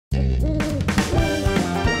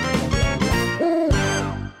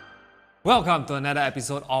Welcome to another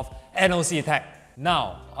episode of NOC Tech.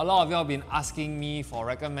 Now, a lot of you have been asking me for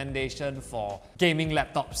recommendation for gaming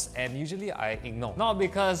laptops, and usually I ignore. Not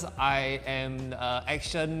because I am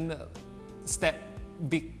action step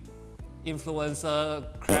big influencer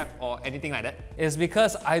crap or anything like that. It's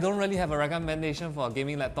because I don't really have a recommendation for a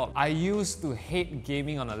gaming laptop. I used to hate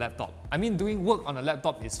gaming on a laptop. I mean, doing work on a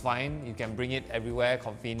laptop is fine. You can bring it everywhere,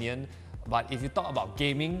 convenient. But if you talk about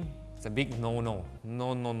gaming, it's a big no-no.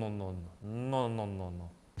 No.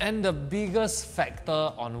 And the biggest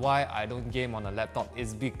factor on why I don't game on a laptop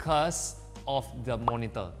is because of the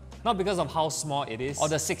monitor. Not because of how small it is or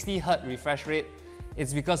the 60Hz refresh rate.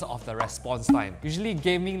 It's because of the response time. Usually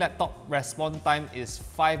gaming laptop response time is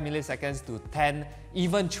 5 milliseconds to 10,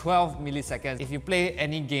 even 12 milliseconds. If you play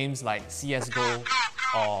any games like CSGO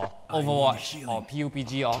or Overwatch or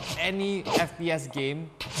PUBG or any FPS game,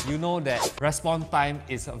 you know that response time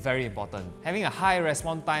is very important. Having a high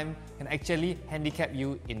response time can actually handicap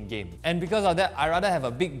you in game. And because of that, I rather have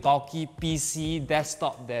a big bulky PC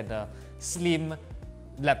desktop than a slim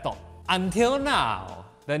laptop. Until now,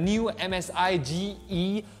 the new MSI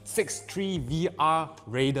GE63VR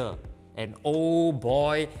Raider. And oh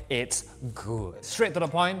boy, it's good. Straight to the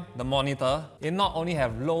point, the monitor. It not only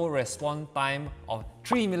have low response time of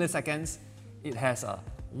 3 milliseconds, it has a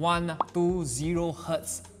 120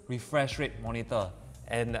 Hz refresh rate monitor.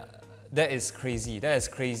 And that is crazy. That is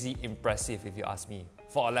crazy impressive if you ask me,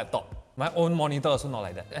 for a laptop. My own monitor also not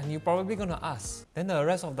like that. And you're probably gonna ask, then the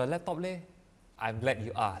rest of the laptop leh? I'm glad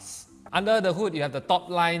you asked. Under the hood, you have the top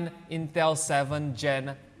line Intel 7th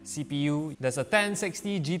Gen CPU. There's a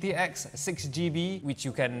 1060 GTX 6GB, which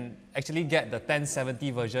you can actually get the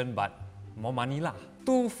 1070 version, but more money lah.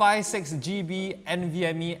 256GB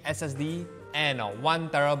NVMe SSD and a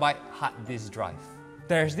 1TB hard disk drive.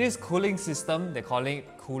 There's this cooling system, they call it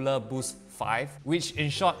Cooler Boost 5, which in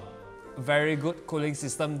short, very good cooling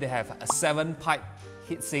system. They have a 7-pipe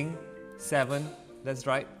heatsink, 7, that's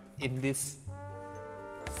right, in this.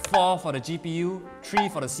 4 for the GPU, 3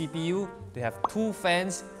 for the CPU. They have 2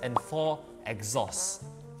 fans and 4 exhausts.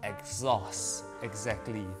 Exhausts,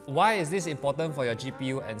 exactly. Why is this important for your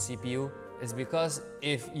GPU and CPU? It's because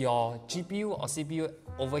if your GPU or CPU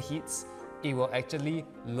overheats, it will actually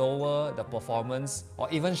lower the performance or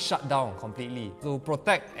even shut down completely to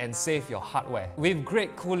protect and save your hardware. With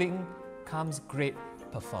great cooling comes great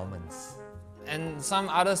performance. And some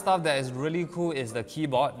other stuff that is really cool is the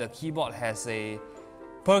keyboard. The keyboard has a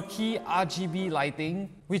perky RGB lighting,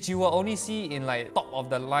 which you will only see in like top of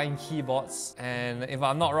the line keyboards. And if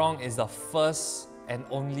I'm not wrong, it's the first and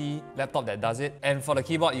only laptop that does it. And for the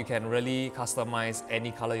keyboard, you can really customize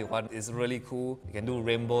any color you want. It's really cool. You can do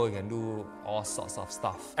rainbow, you can do all sorts of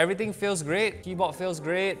stuff. Everything feels great. Keyboard feels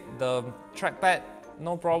great. The trackpad,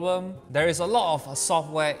 no problem. There is a lot of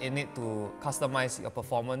software in it to customize your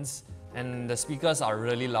performance. And the speakers are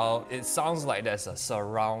really loud. It sounds like there's a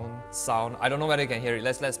surround sound. I don't know whether you can hear it.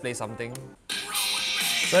 Let's play something.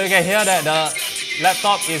 So you can hear that the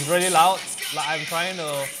laptop is really loud. Like I'm trying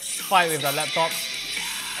to fight with the laptop.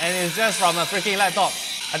 And it's just from a freaking laptop.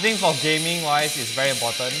 I think for gaming wise, it's very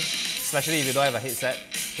important, especially if you don't have a headset,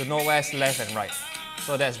 to know where's left and right.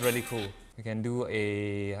 So that's really cool. You can do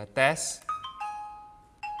a test.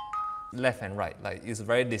 Left and right, like it's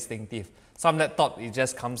very distinctive. Some laptop, it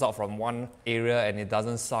just comes out from one area and it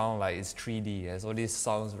doesn't sound like it's 3D. So this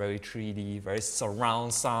sounds very 3D, very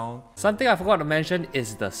surround sound. Something I forgot to mention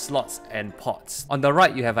is the slots and ports. On the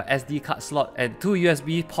right, you have a SD card slot and 2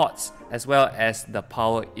 USB ports, as well as the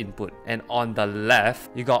power input. And on the left,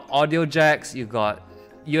 you got audio jacks, you got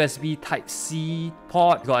USB Type-C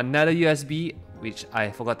port, you got another USB, which I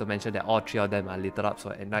forgot to mention that all 3 of them are lit up, so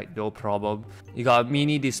at night, no problem. You got a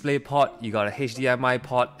mini display port, you got a HDMI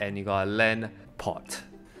port, and you got a LAN port.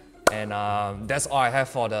 And that's all I have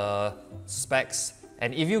for the specs.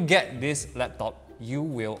 And if you get this laptop, you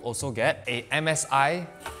will also get a MSI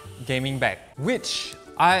gaming bag, which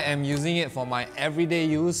I am using it for my everyday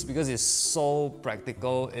use because it's so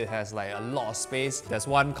practical. It has like a lot of space. There's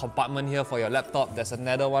one compartment here for your laptop, there's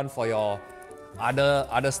another one for your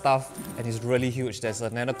other stuff, and it's really huge. There's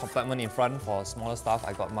another compartment in front for smaller stuff.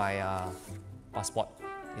 I got my passport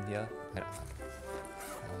in here.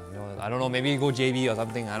 I don't know, maybe go JB or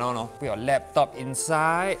something, I don't know. Put your laptop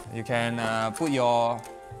inside. You can put your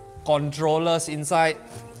controllers inside.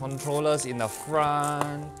 Controllers in the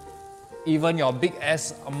front. Even your big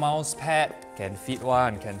ass mouse pad can fit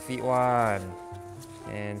one, can fit.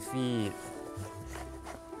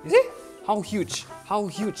 You see? How huge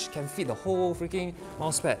can fit the whole freaking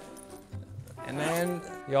mousepad. And then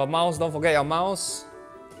your mouse, don't forget your mouse.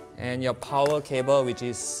 And your power cable, which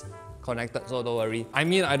is connected, so don't worry. I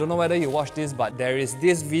mean, I don't know whether you watch this, but there is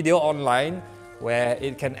this video online where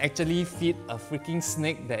it can actually feed a freaking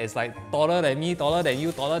snake that is like taller than me, taller than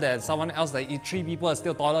you, taller than someone else, like 3 people are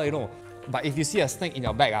still taller, you know. But if you see a snake in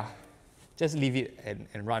your bag, just leave it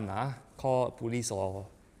and run. Call police or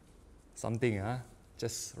something.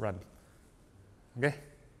 Just run. Okay?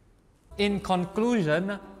 In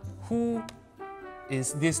conclusion, who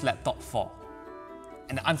is this laptop for?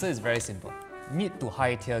 And the answer is very simple. Mid to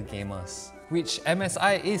high tier gamers, which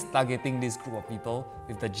MSI is targeting this group of people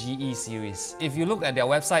with the GE series. If you look at their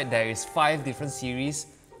website, there is 5 different series.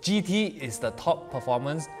 GT is the top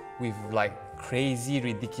performance with like crazy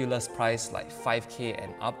ridiculous price like 5K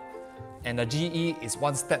and up. And the GE is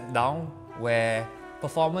one step down where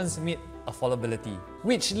performance meet affordability.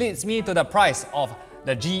 Which leads me to the price of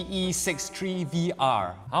the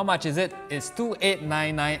GE63VR. How much is it? It's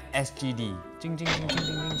 2899 SGD. Ching, ching, ching, ching, ching,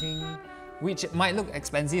 ching, ching. Which might look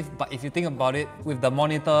expensive, but if you think about it, with the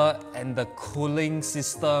monitor and the cooling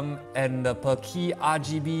system and the per key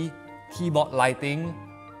RGB keyboard lighting,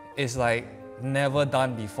 it's like never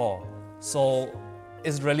done before. So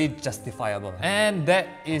it's really justifiable. And that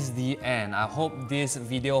is the end. I hope this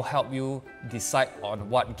video helped you decide on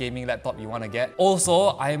what gaming laptop you want to get.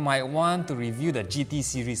 Also, I might want to review the GT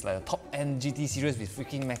series, like the top-end GT series with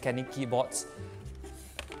freaking mechanic keyboards.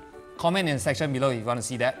 Comment in the section below if you want to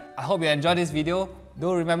see that. I hope you enjoyed this video.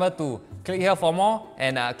 Do remember to click here for more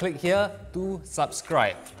and click here to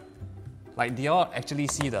subscribe. Like, do y'all actually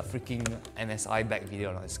see the freaking MSI back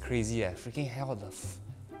video? It's crazy, freaking hell,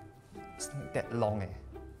 it's not that long.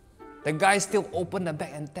 The guy still open the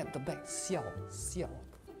back and tap the back. Siao, siao,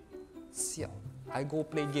 siao. I go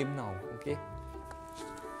play game now, okay?